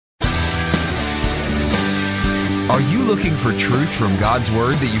Are you looking for truth from God's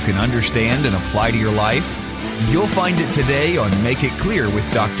Word that you can understand and apply to your life? You'll find it today on Make It Clear with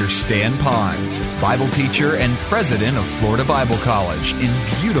Dr. Stan Ponz, Bible teacher and president of Florida Bible College in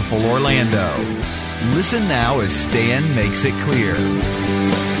beautiful Orlando. Listen now as Stan makes it clear.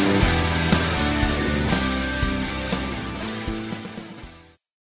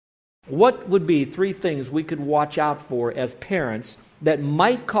 What would be 3 things we could watch out for as parents that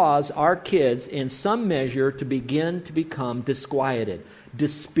might cause our kids in some measure to begin to become disquieted,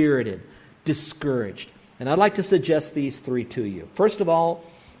 dispirited, discouraged? And I'd like to suggest these 3 to you. First of all,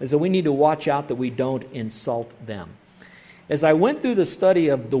 is that we need to watch out that we don't insult them. As I went through the study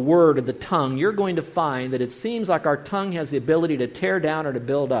of the word of the tongue, you're going to find that it seems like our tongue has the ability to tear down or to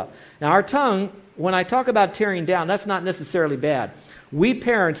build up. Now our tongue, when I talk about tearing down, that's not necessarily bad. We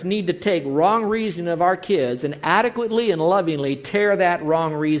parents need to take wrong reasoning of our kids and adequately and lovingly tear that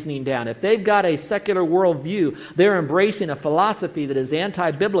wrong reasoning down. If they've got a secular worldview, they're embracing a philosophy that is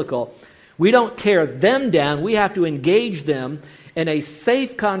anti-biblical, we don't tear them down. We have to engage them in a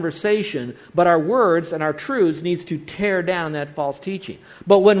safe conversation, but our words and our truths needs to tear down that false teaching.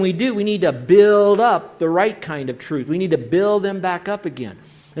 But when we do, we need to build up the right kind of truth. We need to build them back up again.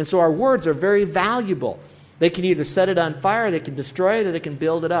 And so our words are very valuable. They can either set it on fire, they can destroy it, or they can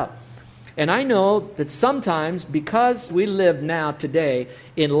build it up. And I know that sometimes, because we live now today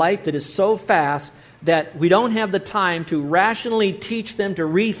in life that is so fast that we don't have the time to rationally teach them to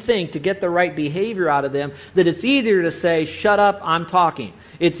rethink, to get the right behavior out of them, that it's easier to say, shut up, I'm talking.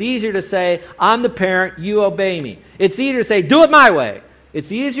 It's easier to say, I'm the parent, you obey me. It's easier to say, do it my way.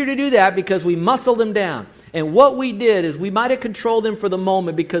 It's easier to do that because we muscle them down. And what we did is we might have controlled them for the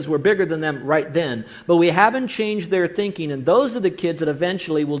moment because we're bigger than them right then, but we haven't changed their thinking, and those are the kids that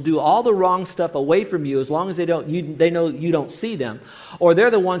eventually will do all the wrong stuff away from you as long as they know you don't see them. Or they're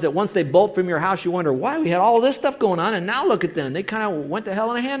the ones that once they bolt from your house, you wonder, why we had all this stuff going on, and now look at them. They kind of went to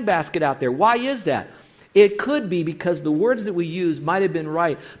hell in a handbasket out there. Why is that? It could be because the words that we used might have been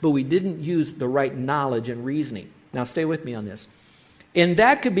right, but we didn't use the right knowledge and reasoning. Now stay with me on this. And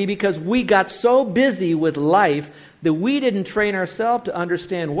that could be because we got so busy with life that we didn't train ourselves to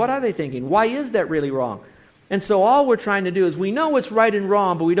understand, what are they thinking? Why is that really wrong? And so all we're trying to do is we know what's right and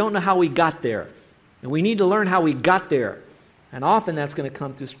wrong, but we don't know how we got there. And we need to learn how we got there. And often that's going to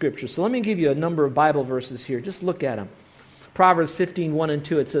come through Scripture. So let me give you a number of Bible verses here. Just look at them. Proverbs 15:1 and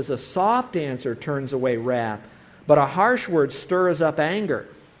 2, it says, a soft answer turns away wrath, but a harsh word stirs up anger.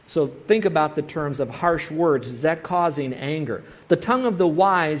 So think about the terms of harsh words. Is that causing anger? The tongue of the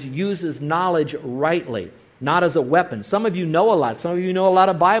wise uses knowledge rightly, not as a weapon. Some of you know a lot. Some of you know a lot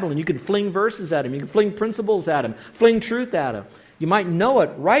of Bible, and you can fling verses at them. You can fling principles at them, fling truth at them. You might know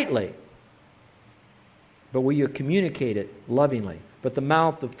it rightly, but will you communicate it lovingly? But the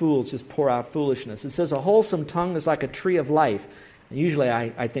mouth of fools just pour out foolishness. It says a wholesome tongue is like a tree of life. And usually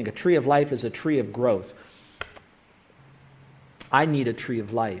I think a tree of life is a tree of growth. I need a tree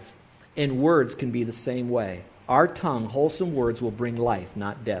of life. And words can be the same way. Our tongue, wholesome words, will bring life,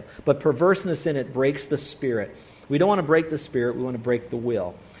 not death. But perverseness in it breaks the spirit. We don't want to break the spirit, we want to break the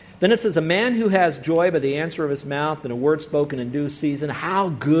will. Then it says, a man who has joy by the answer of his mouth and a word spoken in due season, how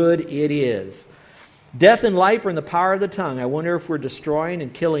good it is. Death and life are in the power of the tongue. I wonder if we're destroying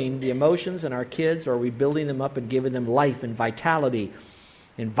and killing the emotions in our kids, or are we building them up and giving them life and vitality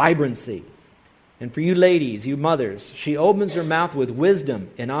and vibrancy? And for you ladies, you mothers, she opens her mouth with wisdom,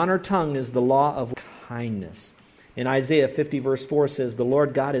 and on her tongue is the law of kindness. In Isaiah 50 verse 4 says, the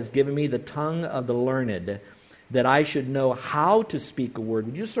Lord God has given me the tongue of the learned, that I should know how to speak a word.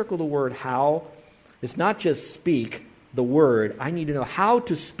 Would you circle the word how? It's not just speak the word. I need to know how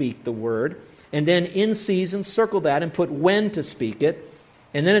to speak the word. And then in season, circle that and put when to speak it.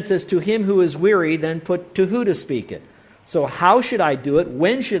 And then it says, to him who is weary, then put to who to speak it. So how should I do it?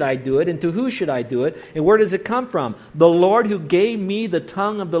 When should I do it? And to who should I do it? And where does it come from? The Lord who gave me the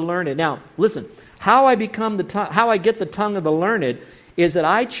tongue of the learned. Now, listen, how I get the tongue of the learned is that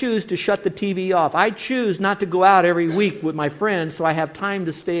I choose to shut the TV off. I choose not to go out every week with my friends so I have time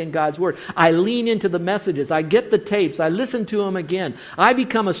to stay in God's Word. I lean into the messages. I get the tapes. I listen to them again. I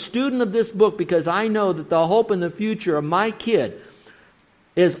become a student of this book because I know that the hope and the future of my kid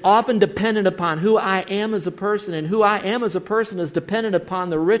is often dependent upon who I am as a person, and who I am as a person is dependent upon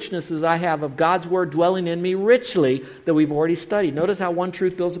the richnesses I have of God's Word dwelling in me richly that we've already studied. Notice how one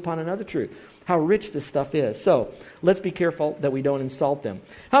truth builds upon another truth, how rich this stuff is. So let's be careful that we don't insult them.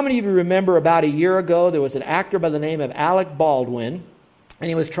 How many of you remember about a year ago there was an actor by the name of Alec Baldwin And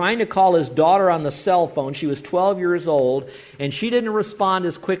he was trying to call his daughter on the cell phone. She was 12 years old, and she didn't respond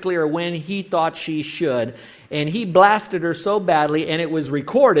as quickly or when he thought she should. And he blasted her so badly, and it was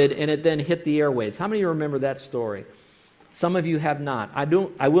recorded, and it then hit the airwaves. How many of you remember that story? Some of you have not.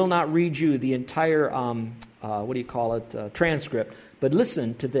 I will not read you the entire, transcript. But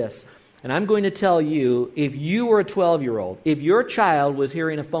listen to this. And I'm going to tell you, if you were a 12-year-old, if your child was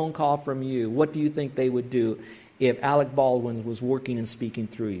hearing a phone call from you, what do you think they would do if Alec Baldwin was working and speaking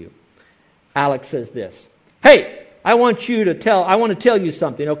through you? Alec says this: "Hey, I want to tell you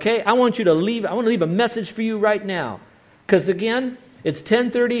something, okay? I want to leave a message for you right now. Because again, it's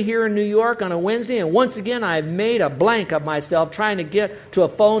 10:30 here in New York on a Wednesday, and once again I've made a blank of myself trying to get to a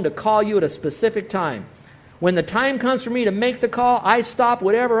phone to call you at a specific time. When the time comes for me to make the call, I stop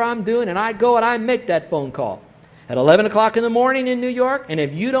whatever I'm doing and I go and I make that phone call. At 11 o'clock in the morning in New York, and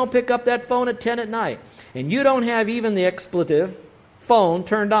if you don't pick up that phone at 10 at night, and you don't have even the expletive phone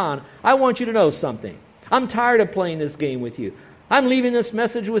turned on, I want you to know something. I'm tired of playing this game with you. I'm leaving this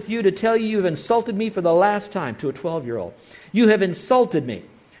message with you to tell you you've insulted me for the last time," to a 12-year-old. "You have insulted me.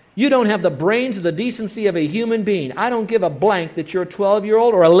 You don't have the brains or the decency of a human being. I don't give a blank that you're a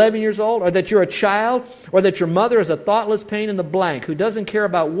 12-year-old or 11 years old or that you're a child or that your mother is a thoughtless pain in the blank who doesn't care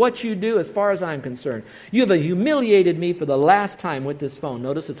about what you do as far as I'm concerned. You have humiliated me for the last time with this phone."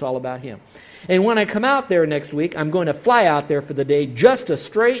 Notice it's all about him. "And when I come out there next week, I'm going to fly out there for the day just to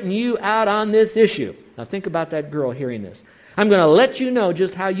straighten you out on this issue." Now think about that girl hearing this. "I'm going to let you know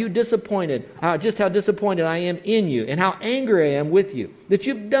just how disappointed I am in you and how angry I am with you that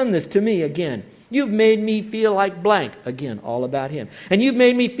you've done this to me again. You've made me feel like blank," again, all about him. "And you've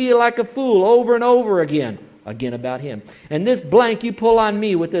made me feel like a fool over and over again," again about him. "And this blank you pull on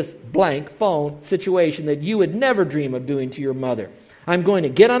me with this blank phone situation that you would never dream of doing to your mother. I'm going to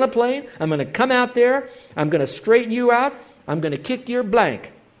get on a plane. I'm going to come out there. I'm going to straighten you out. I'm going to kick your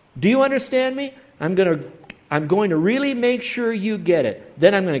blank. Do you understand me? I'm going to really make sure you get it.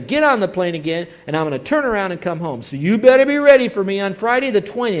 Then I'm going to get on the plane again, and I'm going to turn around and come home. So you better be ready for me on Friday the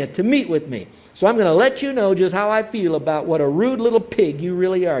 20th to meet with me. So I'm going to let you know just how I feel about what a rude little pig you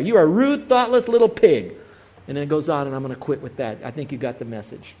really are. You are a rude, thoughtless little pig." And then it goes on, and I'm going to quit with that. I think you got the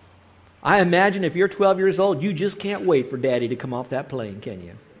message. I imagine if you're 12 years old, you just can't wait for Daddy to come off that plane, can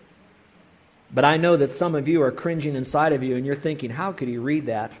you? But I know that some of you are cringing inside of you, and you're thinking, how could he read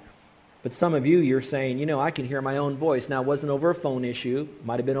that? But some of you, you're saying, I can hear my own voice. Now, it wasn't over a phone issue. It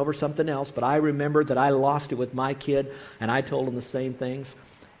might have been over something else. But I remembered that I lost it with my kid, and I told him the same things.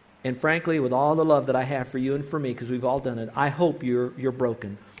 And frankly, with all the love that I have for you and for me, because we've all done it, I hope you're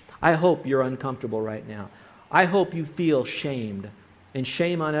broken. I hope you're uncomfortable right now. I hope you feel shamed. And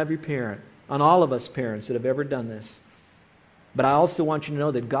shame on every parent, on all of us parents that have ever done this. But I also want you to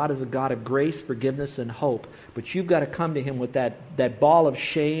know that God is a God of grace, forgiveness, and hope. But you've got to come to Him with that ball of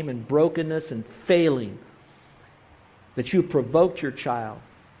shame and brokenness and failing. That you've provoked your child.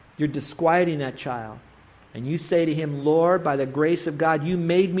 You're disquieting that child. And you say to Him, "Lord, by the grace of God, you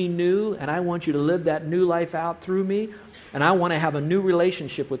made me new, and I want you to live that new life out through me. And I want to have a new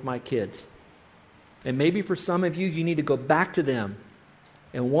relationship with my kids." And maybe for some of you, you need to go back to them.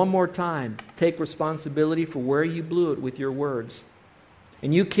 And one more time, take responsibility for where you blew it with your words.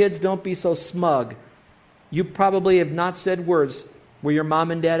 And you kids, don't be so smug. You probably have not said words where your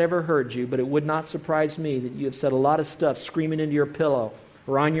mom and dad ever heard you, but it would not surprise me that you have said a lot of stuff screaming into your pillow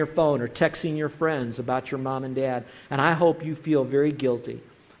or on your phone or texting your friends about your mom and dad. And I hope you feel very guilty.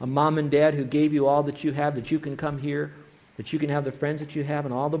 A mom and dad who gave you all that you have, that you can come here, that you can have the friends that you have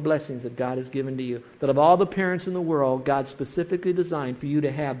and all the blessings that God has given to you. That of all the parents in the world, God specifically designed for you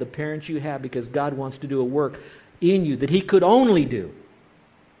to have the parents you have because God wants to do a work in you that He could only do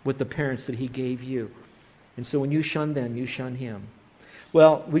with the parents that He gave you. And so when you shun them, you shun Him.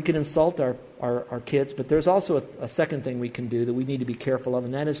 Well, we can insult our kids, but there's also a second thing we can do that we need to be careful of,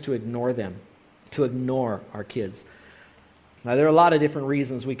 and that is to ignore them, to ignore our kids. Now, there are a lot of different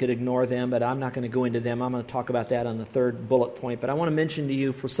reasons we could ignore them, but I'm not going to go into them. I'm going to talk about that on the third bullet point. But I want to mention to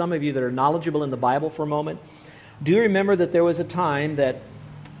you, for some of you that are knowledgeable in the Bible for a moment, do you remember that there was a time that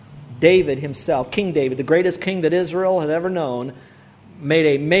David himself, King David, the greatest king that Israel had ever known, made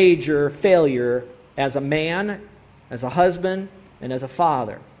a major failure as a man, as a husband, and as a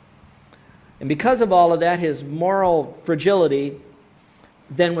father. And because of all of that, his moral fragility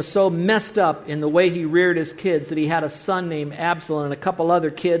then was so messed up in the way he reared his kids that he had a son named Absalom and a couple other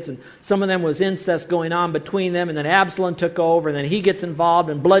kids, and some of them was incest going on between them, and then Absalom took over, and then he gets involved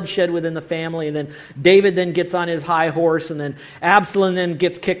in bloodshed within the family, and then David then gets on his high horse, and then Absalom then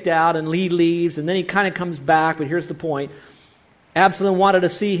gets kicked out, and he leaves, and then he kind of comes back, but here's the point. Absalom wanted to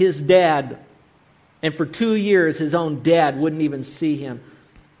see his dad And for 2 years, his own dad wouldn't even see him,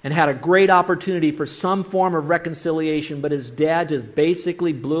 and had a great opportunity for some form of reconciliation, but his dad just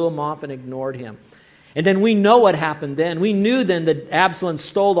basically blew him off and ignored him. And then we know what happened then. We knew then that Absalom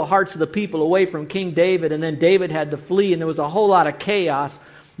stole the hearts of the people away from King David, and then David had to flee, and there was a whole lot of chaos.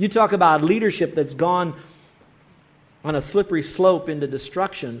 You talk about leadership that's gone on a slippery slope into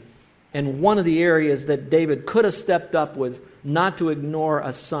destruction, and one of the areas that David could have stepped up was not to ignore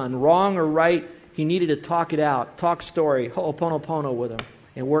a son. Wrong or right, he needed to talk it out, talk story, ho'oponopono with him,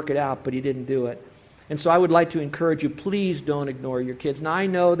 and work it out, but he didn't do it. And so I would like to encourage you, please don't ignore your kids. Now, I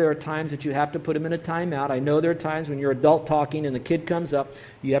know there are times that you have to put them in a timeout. I know there are times when you're adult talking and the kid comes up,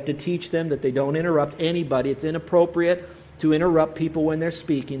 you have to teach them that they don't interrupt anybody. It's inappropriate to interrupt people when they're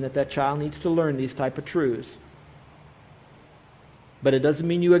speaking, that child needs to learn these type of truths. But it doesn't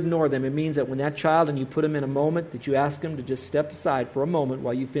mean you ignore them. It means that when that child, and you put them in a moment, that you ask them to just step aside for a moment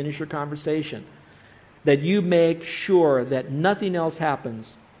while you finish your conversation, that you make sure that nothing else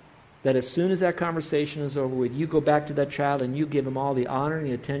happens, that as soon as that conversation is over with, you go back to that child and you give him all the honor and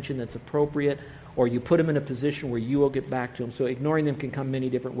the attention that's appropriate, or you put him in a position where you will get back to him. So ignoring them can come many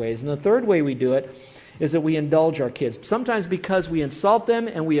different ways. And the third way we do it is that we indulge our kids. Sometimes because we insult them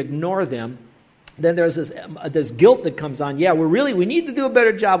and we ignore them, then there's this guilt that comes on. Yeah, we need to do a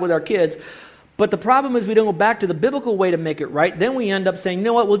better job with our kids. But the problem is we don't go back to the biblical way to make it right. Then we end up saying, you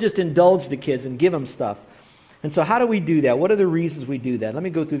know what, we'll just indulge the kids and give them stuff. And so how do we do that? What are the reasons we do that? Let me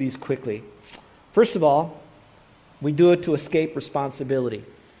go through these quickly. First of all, we do it to escape responsibility.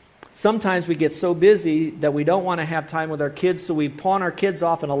 Sometimes we get so busy that we don't want to have time with our kids, so we pawn our kids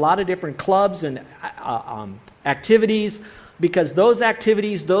off in a lot of different clubs and activities, because those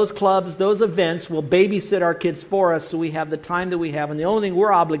activities, those clubs, those events will babysit our kids for us, so we have the time that we have. And the only thing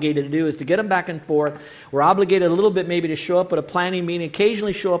we're obligated to do is to get them back and forth. We're obligated a little bit maybe to show up at a planning meeting,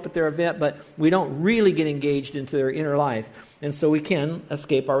 occasionally show up at their event, but we don't really get engaged into their inner life. And so we can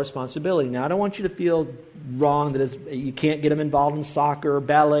escape our responsibility. Now, I don't want you to feel wrong that you can't get them involved in soccer or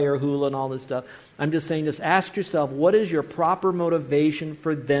ballet or hula and all this stuff. I'm just saying, just ask yourself, what is your proper motivation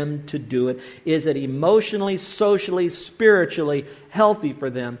for them to do it? Is it emotionally, socially, spiritually healthy for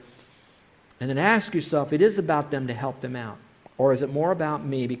them? And then ask yourself, it is about them to help them out. Or is it more about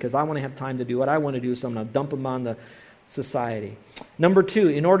me because I want to have time to do what I want to do, so I'm going to dump them on the society? Number 2,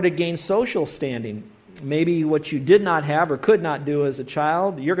 in order to gain social standing, maybe what you did not have or could not do as a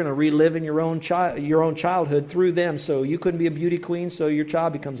child, you're going to relive in your own childhood through them. So you couldn't be a beauty queen, so your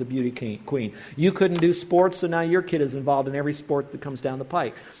child becomes a beauty queen. You couldn't do sports, so now your kid is involved in every sport that comes down the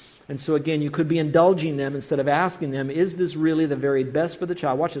pike. And so again, you could be indulging them instead of asking them, is this really the very best for the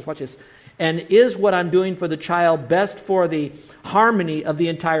child? Watch this. And is what I'm doing for the child best for the harmony of the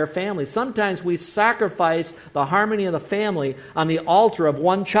entire family? Sometimes we sacrifice the harmony of the family on the altar of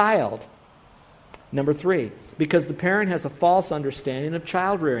one child. Number 3, because the parent has a false understanding of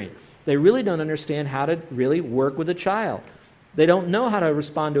child rearing. They really don't understand how to really work with a child. They don't know how to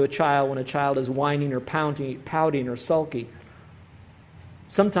respond to a child when a child is whining or pouting or sulky.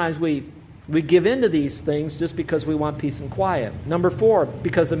 Sometimes we give in to these things just because we want peace and quiet. Number 4,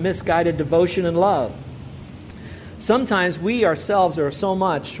 because of misguided devotion and love. Sometimes we ourselves are so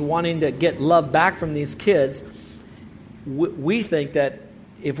much wanting to get love back from these kids, we think that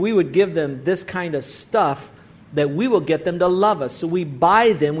if we would give them this kind of stuff, that we will get them to love us. So we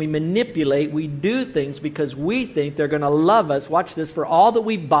buy them, we manipulate, we do things because we think they're going to love us, watch this, for all that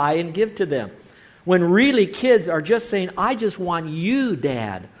we buy and give to them. When really kids are just saying, I just want you,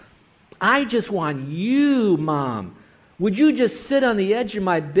 Dad. I just want you, Mom. Would you just sit on the edge of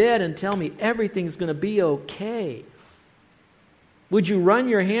my bed and tell me everything's going to be okay? Would you run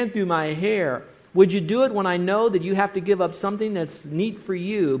your hand through my hair? Would you do it when I know that you have to give up something that's neat for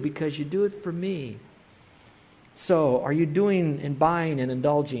you because you do it for me? So, are you doing and buying and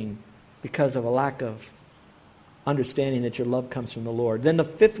indulging because of a lack of understanding that your love comes from the Lord? Then the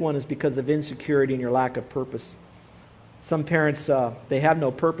 5th one is because of insecurity and your lack of purpose. Some parents, they have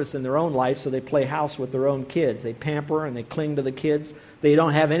no purpose in their own life, so they play house with their own kids. They pamper and they cling to the kids. They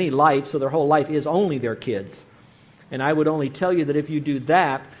don't have any life, so their whole life is only their kids. And I would only tell you that if you do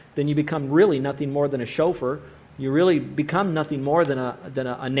that, then you become really nothing more than a chauffeur. You really become nothing more than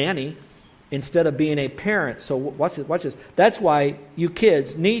a nanny instead of being a parent. So watch this. That's why you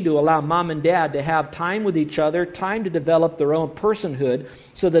kids need to allow mom and dad to have time with each other, time to develop their own personhood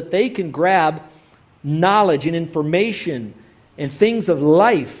so that they can grab knowledge and information and things of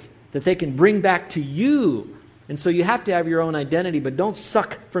life that they can bring back to you. And so you have to have your own identity, but don't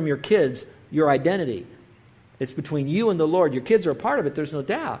suck from your kids your identity. It's between you and the Lord. Your kids are a part of it, there's no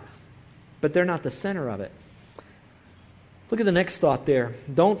doubt. But they're not the center of it. Look at the next thought there.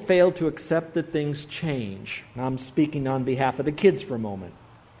 Don't fail to accept that things change. Now, I'm speaking on behalf of the kids for a moment.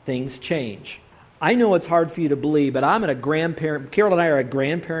 Things change. I know it's hard for you to believe, but I'm at a grandparent. Carol and I are at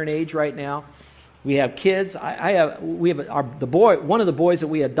grandparent age right now. We have kids. One of the boys that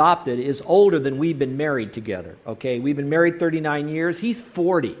we adopted is older than we've been married together. Okay, we've been married 39 years. He's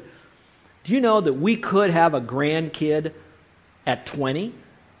 40. Do you know that we could have a grandkid at 20?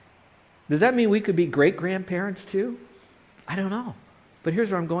 Does that mean we could be great-grandparents too? I don't know. But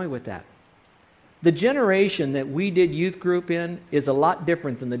here's where I'm going with that. The generation that we did youth group in is a lot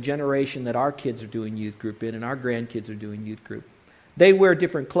different than the generation that our kids are doing youth group in and our grandkids are doing youth group. They wear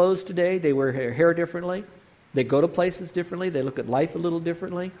different clothes today. They wear their hair differently. They go to places differently. They look at life a little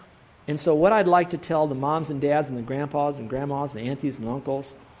differently. And so what I'd like to tell the moms and dads and the grandpas and grandmas and aunties and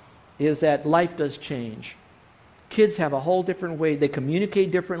uncles is that life does change. Kids have a whole different way. They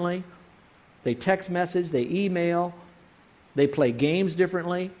communicate differently. They text message. They email. They play games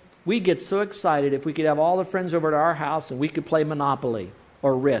differently. We get so excited if we could have all the friends over to our house and we could play Monopoly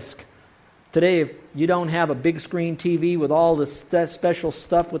or Risk. Today, if you don't have a big screen TV with all the special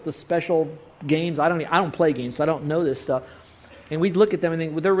stuff with the special games, I don't play games, so I don't know this stuff. And we'd look at them and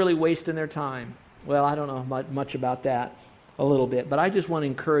think, well, they're really wasting their time. Well, I don't know much about that a little bit, but I just want to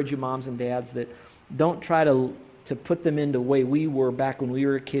encourage you, moms and dads, that don't try to put them into the way we were back when we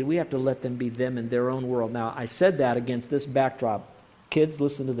were a kid. We have to let them be them in their own world. Now, I said that against this backdrop. Kids,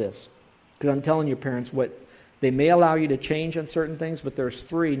 listen to this, because I'm telling your parents what they may allow you to change on certain things, but there's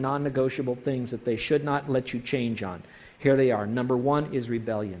 3 non-negotiable things that they should not let you change on. Here they are. Number 1 is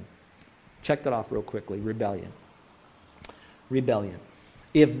rebellion. Check that off real quickly. Rebellion. Rebellion.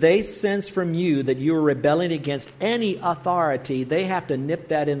 If they sense from you that you're rebelling against any authority, they have to nip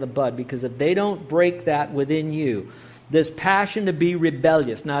that in the bud, because if they don't break that within you, this passion to be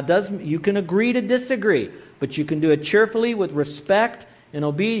rebellious. Now, you can agree to disagree, but you can do it cheerfully with respect and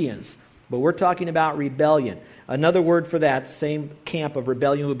obedience. But we're talking about rebellion. Another word for that same camp of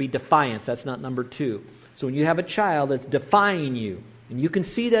rebellion would be defiance. That's not number 2. So when you have a child that's defying you, and you can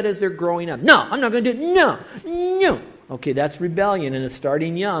see that as they're growing up. No, I'm not going to do it. No. Okay, that's rebellion, and it's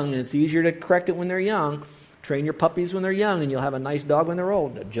starting young, and it's easier to correct it when they're young. Train your puppies when they're young, and you'll have a nice dog when they're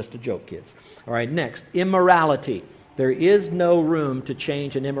old. Just a joke, kids. All right, next, immorality. There is no room to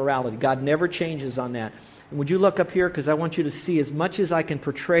change in immorality. God never changes on that. And would you look up here, because I want you to see as much as I can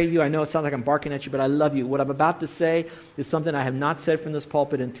portray you. I know it sounds like I'm barking at you, but I love you. What I'm about to say is something I have not said from this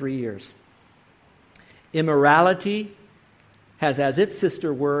pulpit in 3 years. Immorality has as its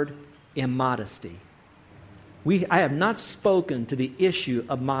sister word, immodesty. I have not spoken to the issue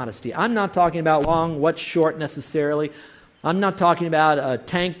of modesty. I'm not talking about long, what's short necessarily. I'm not talking about a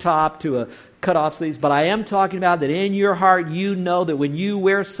tank top to a cut-off sleeves, but I am talking about that in your heart you know that when you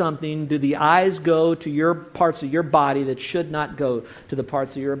wear something, do the eyes go to your parts of your body that should not go to the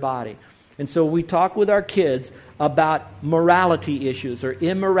parts of your body. And so we talk with our kids about morality issues or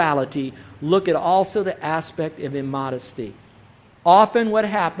immorality. Look at also the aspect of immodesty. Often what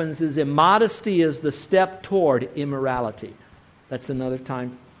happens is immodesty is the step toward immorality. That's another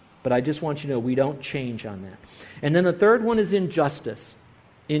time, but I just want you to know we don't change on that. And then the third one is injustice.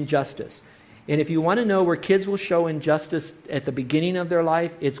 Injustice. And if you want to know where kids will show injustice at the beginning of their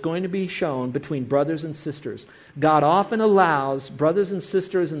life, it's going to be shown between brothers and sisters. God often allows brothers and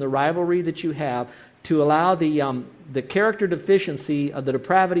sisters in the rivalry that you have to allow the character deficiency of the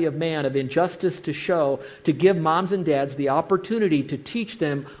depravity of man, of injustice to show, to give moms and dads the opportunity to teach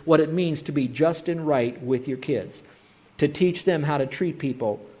them what it means to be just and right with your kids, to teach them how to treat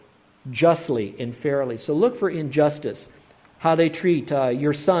people justly and fairly. So look for injustice, how they treat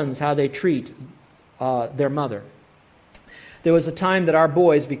your sons, how they treat their mother. There was a time that our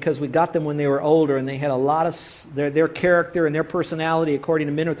boys, because we got them when they were older and they had a lot of their character and their personality, according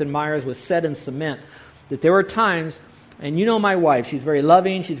to Minirth and Myers, was set in cement, that there were times, and you know my wife, she's very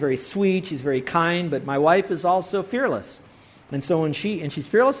loving, she's very sweet, she's very kind, but my wife is also fearless. And so she's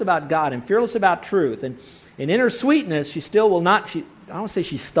fearless about God and fearless about truth. And in her sweetness, she still will not, I don't say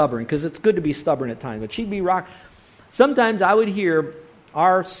she's stubborn, because it's good to be stubborn at times, but she'd be rock. Sometimes I would hear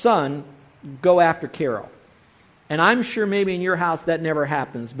our son go after Carol. And I'm sure maybe in your house that never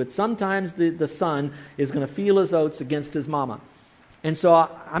happens, but sometimes the son is going to feel his oats against his mama. And so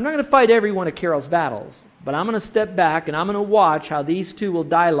I'm not going to fight every one of Carol's battles, but I'm going to step back and I'm going to watch how these two will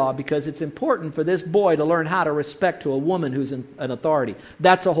dialogue, because it's important for this boy to learn how to respect to a woman who's an authority.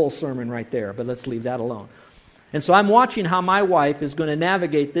 That's a whole sermon right there, but let's leave that alone. And so I'm watching how my wife is going to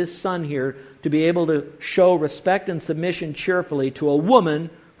navigate this son here to be able to show respect and submission cheerfully to a woman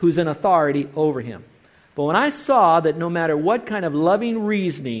who's in authority over him. But when I saw that no matter what kind of loving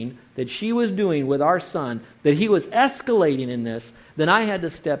reasoning that that she was doing with our son, that he was escalating in this, then I had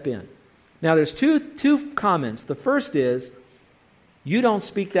to step in. Now there's two comments. The first is, you don't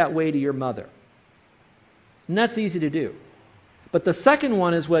speak that way to your mother. And that's easy to do. But the second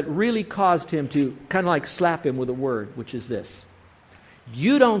one is what really caused him to kind of like slap him with a word, which is this.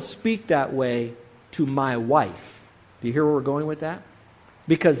 You don't speak that way to my wife. Do you hear where we're going with that?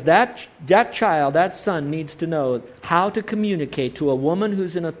 Because that child, that son, needs to know how to communicate to a woman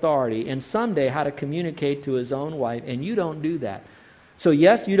who's in authority, and someday how to communicate to his own wife, and you don't do that. So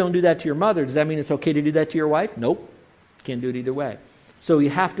yes, you don't do that to your mother. Does that mean it's okay to do that to your wife? Nope. Can't do it either way. So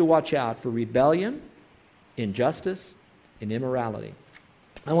you have to watch out for rebellion, injustice, and immorality.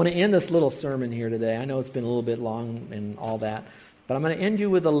 I want to end this little sermon here today. I know it's been a little bit long and all that, but I'm going to end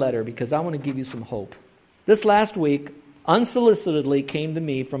you with a letter because I want to give you some hope. This last week, unsolicitedly came to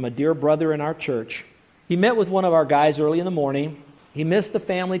me from a dear brother in our church. He met with one of our guys early in the morning. He missed the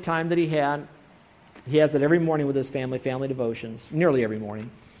family time that he had. He has it every morning with his family devotions, nearly every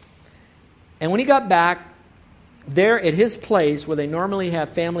morning. And when he got back, there at his place where they normally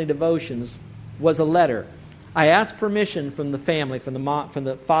have family devotions was a letter. I asked permission from the family, from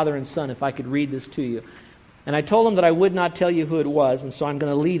the father and son, if I could read this to you. And I told him that I would not tell you who it was, and so I'm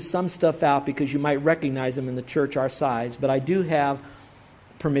going to leave some stuff out because you might recognize him in the church our size, but I do have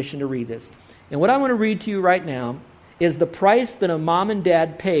permission to read this. And what I want to read to you right now is the price that a mom and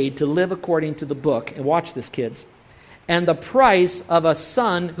dad paid to live according to the book, and watch this, kids, and the price of a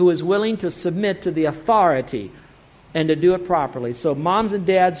son who is willing to submit to the authority and to do it properly. So moms and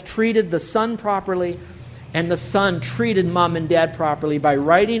dads treated the son properly, and the son treated mom and dad properly by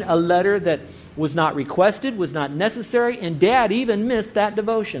writing a letter that was not requested, was not necessary, and dad even missed that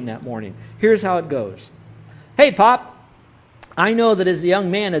devotion that morning. Here's how it goes. Hey, Pop, I know that as a young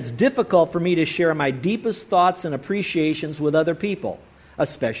man it's difficult for me to share my deepest thoughts and appreciations with other people,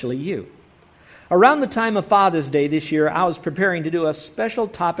 especially you. Around the time of Father's Day this year, I was preparing to do a special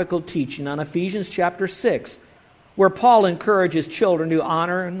topical teaching on Ephesians chapter 6, where Paul encourages children to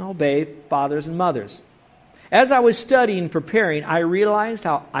honor and obey fathers and mothers. As I was studying and preparing, I realized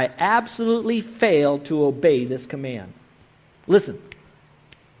how I absolutely failed to obey this command. Listen,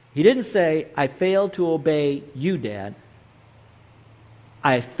 he didn't say, I failed to obey you, Dad.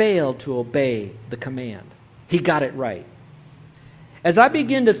 I failed to obey the command. He got it right. As I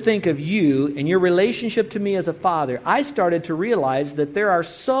began to think of you and your relationship to me as a father, I started to realize that there are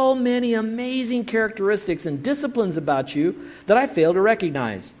so many amazing characteristics and disciplines about you that I fail to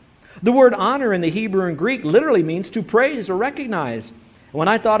recognize. The word honor in the Hebrew and Greek literally means to praise or recognize. And when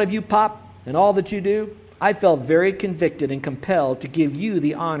I thought of you, Pop, and all that you do, I felt very convicted and compelled to give you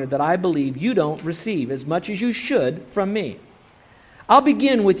the honor that I believe you don't receive as much as you should from me. I'll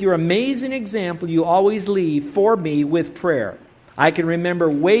begin with your amazing example you always leave for me with prayer. I can remember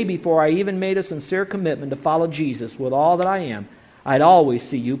way before I even made a sincere commitment to follow Jesus with all that I am, I'd always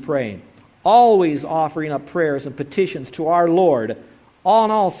see you praying, always offering up prayers and petitions to our Lord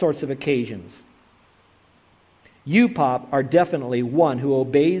on all sorts of occasions. You, Pop, are definitely one who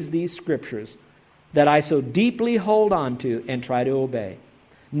obeys these scriptures that I so deeply hold on to and try to obey.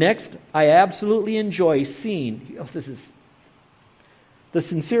 Next, I absolutely enjoy seeing this is the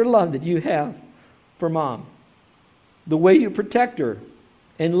sincere love that you have for Mom. The way you protect her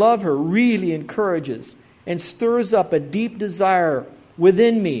and love her really encourages and stirs up a deep desire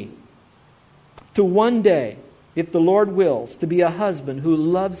within me to one day, if the Lord wills, to be a husband who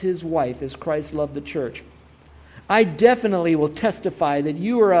loves his wife as Christ loved the church. I definitely will testify that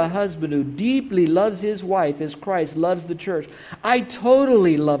you are a husband who deeply loves his wife as Christ loves the church. I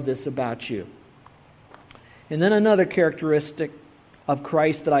totally love this about you. And then another characteristic of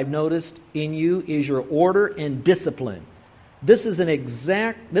Christ that I've noticed in you is your order and discipline. This is an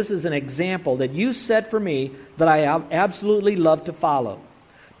example that you set for me that I absolutely love to follow.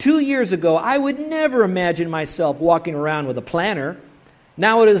 2 years ago, I would never imagine myself walking around with a planner.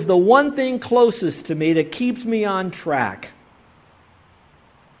 Now it is the one thing closest to me that keeps me on track.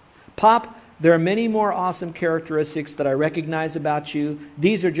 Pop, there are many more awesome characteristics that I recognize about you.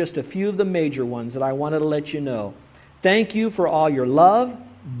 These are just a few of the major ones that I wanted to let you know. Thank you for all your love,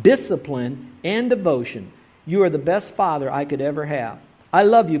 discipline, and devotion. You are the best father I could ever have. I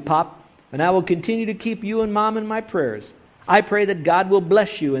love you, Pop, and I will continue to keep you and Mom in my prayers. I pray that God will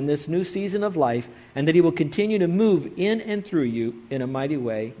bless you in this new season of life and that he will continue to move in and through you in a mighty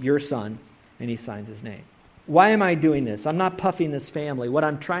way, your son, and he signs his name. Why am I doing this? I'm not puffing this family. What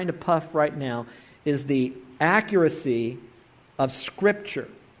I'm trying to puff right now is the accuracy of Scripture.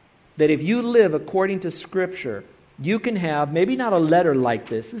 That if you live according to Scripture, you can have, maybe not a letter like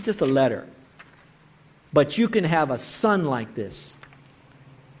this, it's just a letter, but you can have a son like this.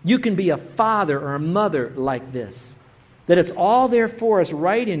 You can be a father or a mother like this. That it's all there for us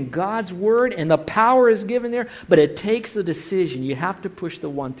right in God's Word, and the power is given there, but it takes a decision. You have to push the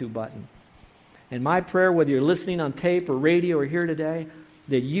 1-2 button. And my prayer, whether you're listening on tape or radio or here today,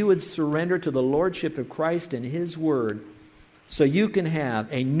 that you would surrender to the Lordship of Christ and His Word so you can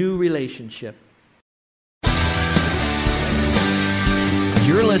have a new relationship.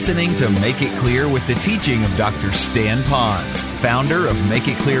 You're listening to Make It Clear with the teaching of Dr. Stan Ponz, founder of Make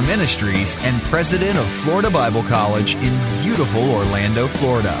It Clear Ministries and president of Florida Bible College in beautiful Orlando,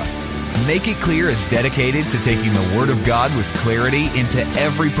 Florida. Make It Clear is dedicated to taking the Word of God with clarity into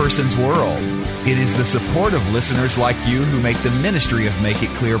every person's world. It is the support of listeners like you who make the ministry of Make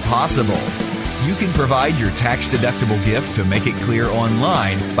It Clear possible. You can provide your tax-deductible gift to Make It Clear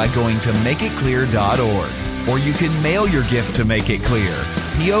online by going to makeitclear.org. Or you can mail your gift to Make It Clear,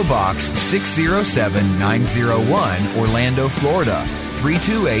 P.O. Box 607901, Orlando, Florida,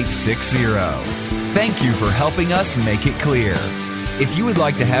 32860. Thank you for helping us make it clear. If you would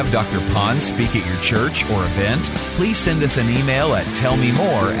like to have Dr. Ponz speak at your church or event, please send us an email at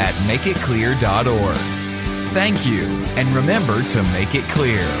tellmemore@makeitclear.org. Thank you, and remember to make it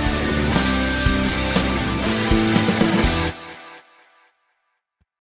clear.